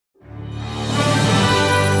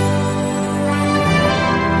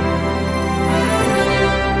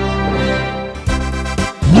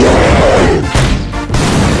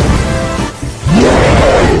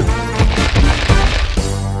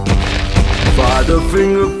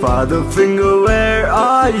Father finger, where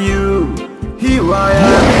are you? Here I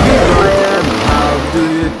am, how do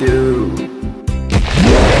you do?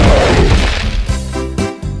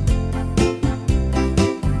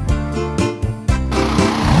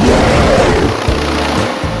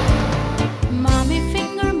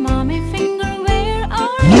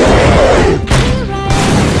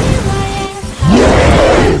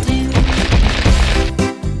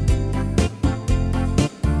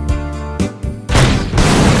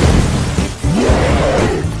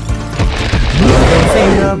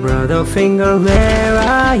 Brother finger, where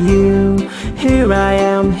are you? Here I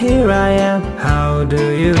am, how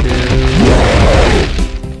do you do?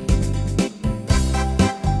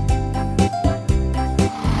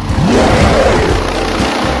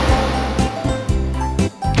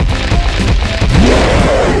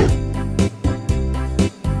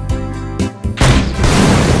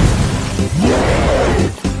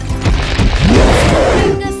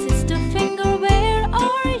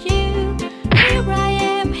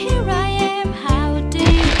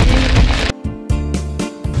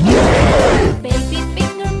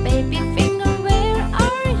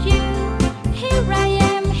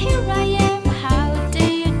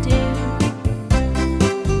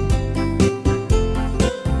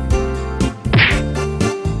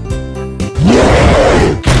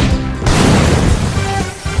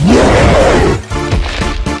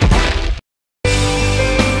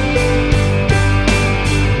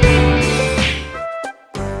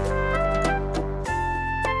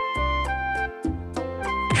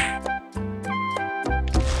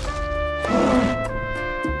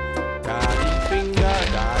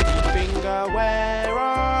 Daddy finger, where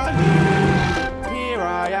are you? Here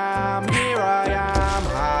I am,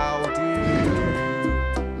 how do you do?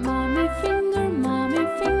 Mommy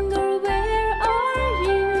finger, where are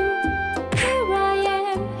you? Here I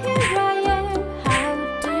am, how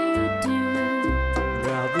do you do?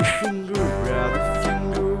 Brother finger,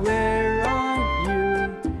 where are you?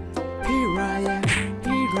 Here I am, how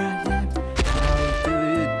do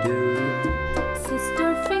you do?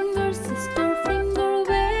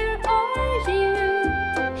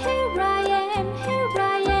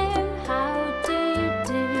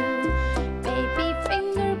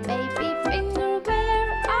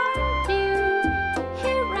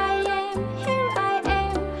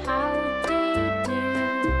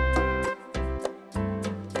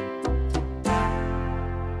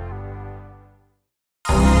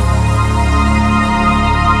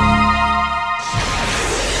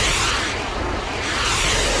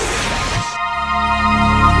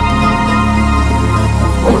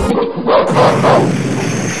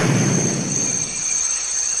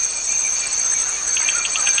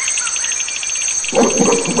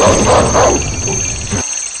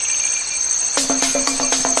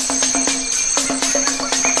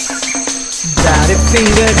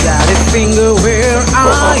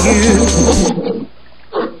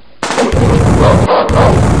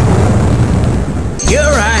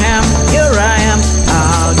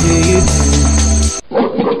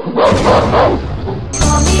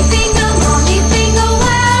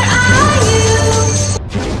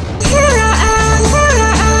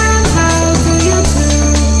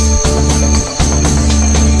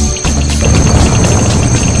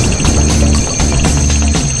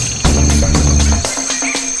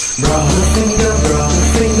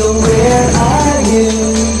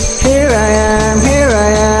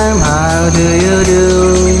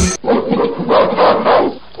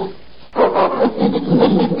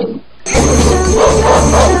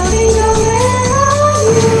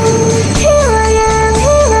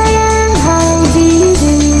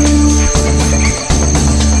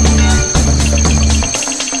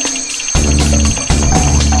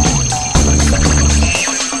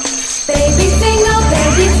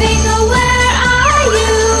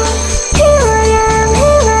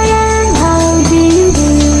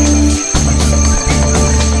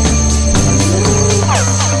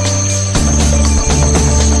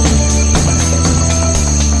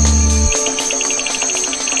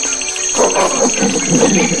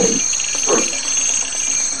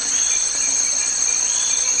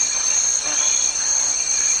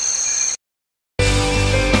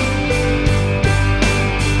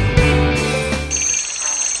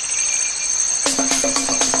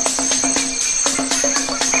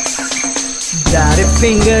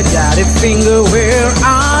 Daddy finger, where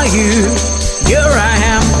are you? Here I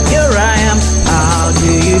am, how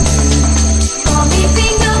do you do? Mommy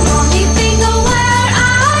finger, where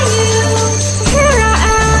are you? Here I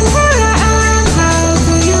am, how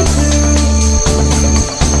do you do?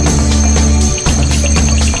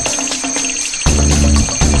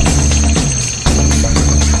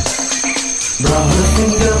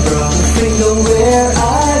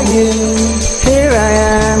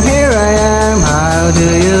 do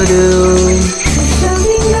you do? Sister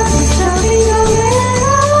finger, where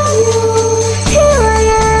are you? Here I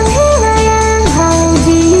am, how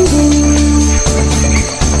do you do?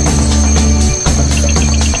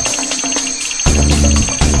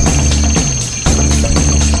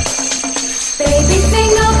 Baby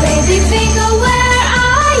finger, where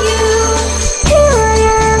are you? Here I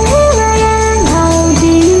am, how do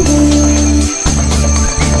you do?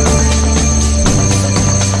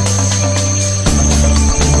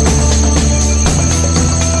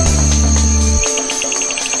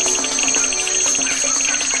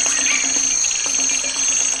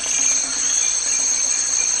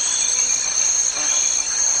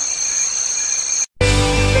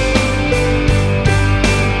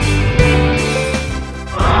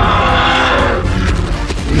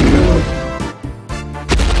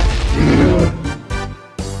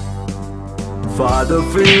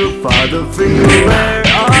 Father finger, where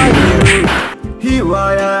are you? Here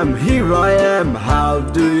I am, how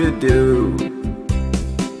do you do?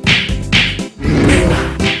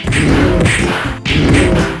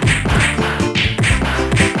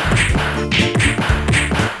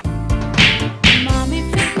 Mommy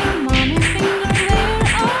finger, where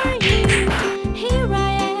are you? Here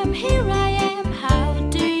I am, how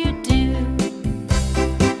do you do?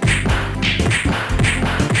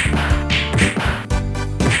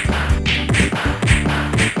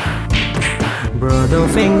 Brother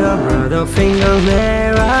finger,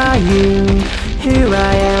 where are you? Here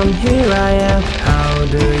I am, how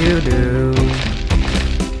do you do?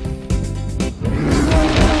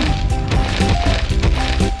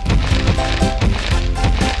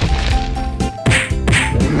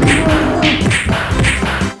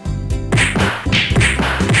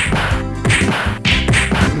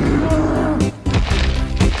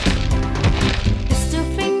 Sister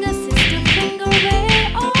finger, where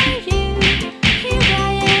are you? Here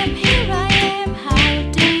I am, how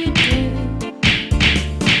do you do?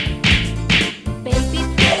 Baby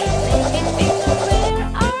finger,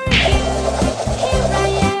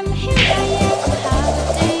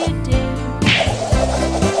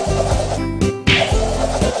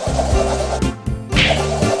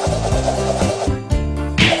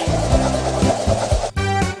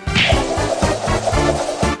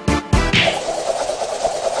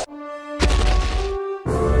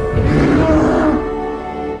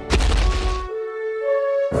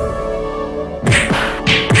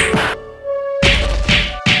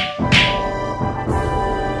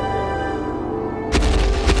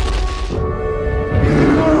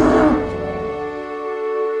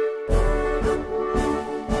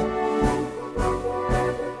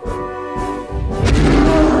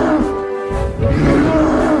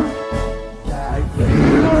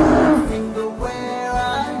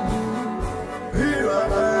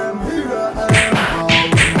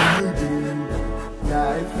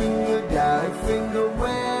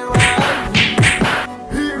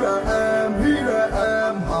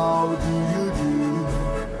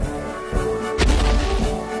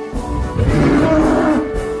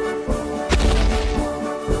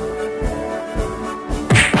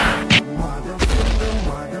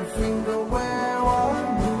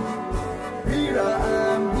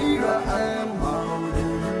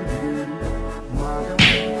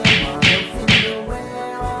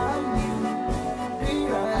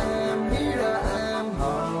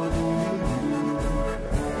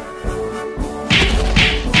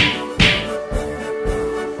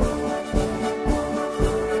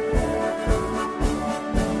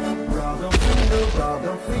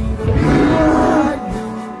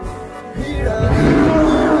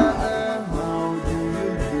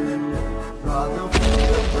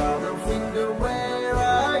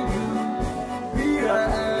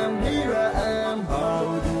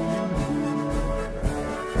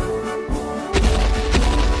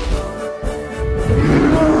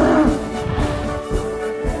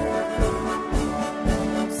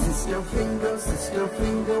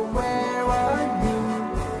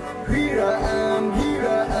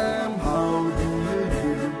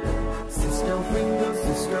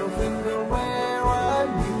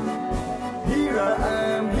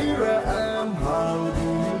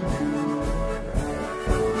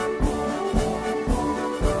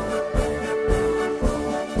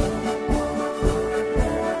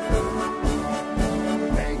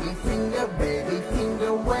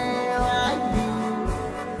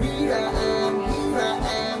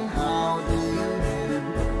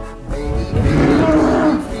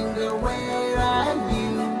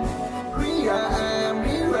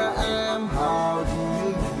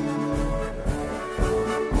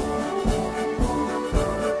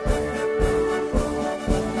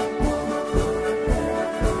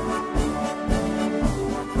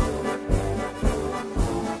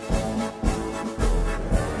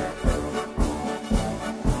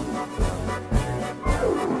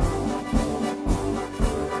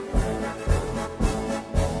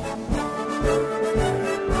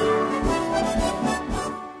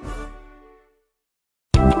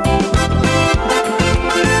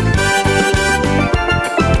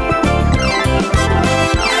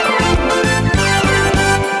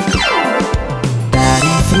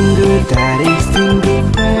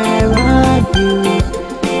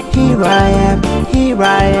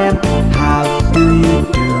 am, how do you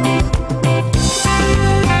do?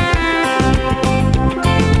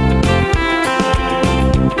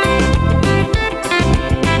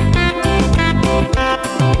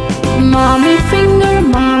 Mommy finger,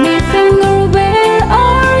 where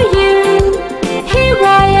are you? Here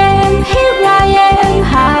I am,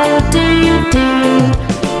 how do you do?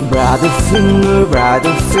 Brother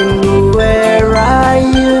finger, where are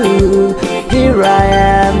you? Here I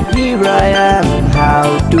am, how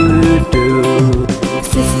do you do?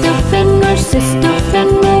 Sister finger,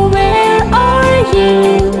 where are you?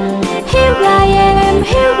 Here I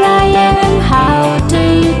am, how do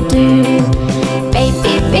you do?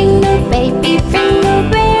 Baby finger,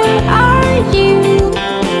 where are you?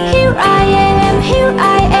 Here I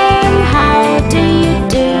am, how do you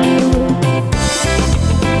do?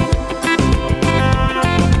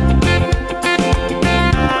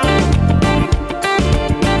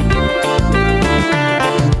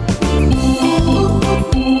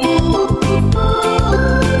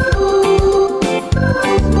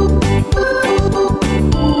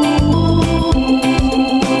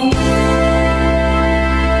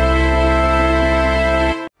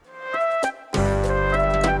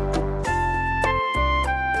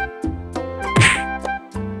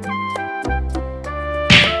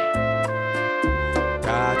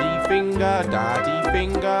 Daddy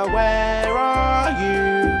finger, where are you?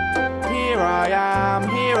 Here I am,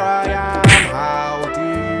 how do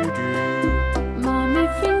you do? Mommy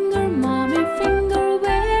finger,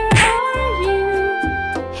 where are you?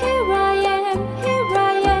 Here I am,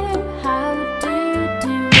 how do you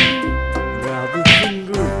do? Brother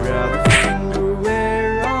finger,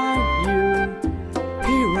 where are you?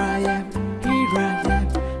 Here I am,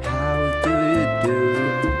 how do you do?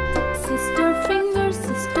 Sister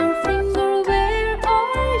finger, where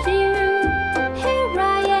are you? Here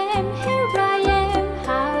I am,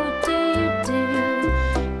 how do you do?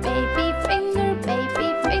 Baby finger,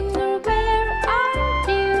 where are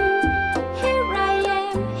you? Here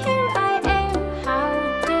I am, how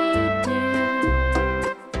do you do?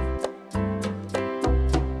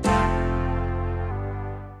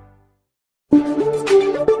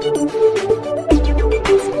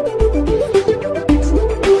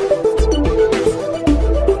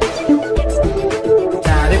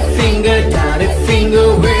 Daddy finger,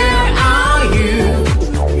 where are you?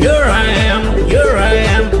 Here I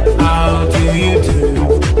am, how do you do?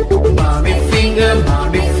 Mommy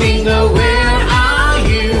finger, where are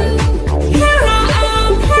you? Here I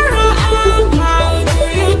am, how do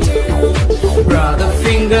you do? Brother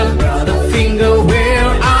finger,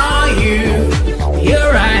 where are you?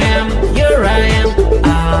 Here I am,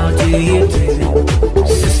 how do you do?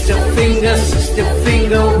 Sister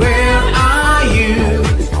finger, where are you?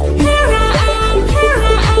 Here I am,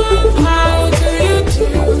 how do you do?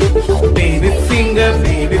 Baby finger,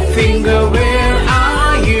 where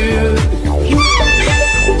are you?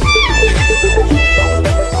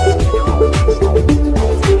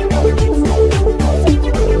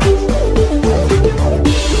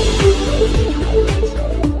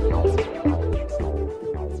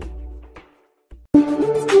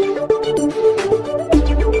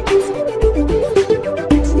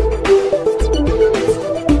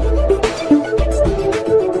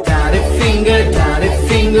 Daddy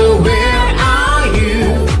finger, where are you?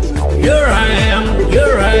 Here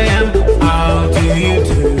I am, how do you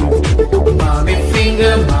do? Mommy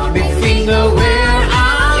finger, where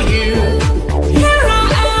are you? Here I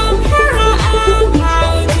am,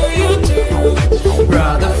 how do you do?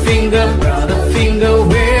 Brother finger,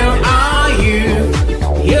 where are you?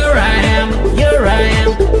 Here I am,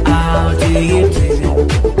 how do you do?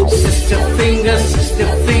 Sister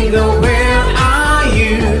finger, where are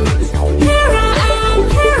you? Here I am,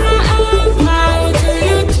 how do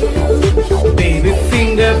you do? Baby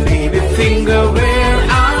finger, where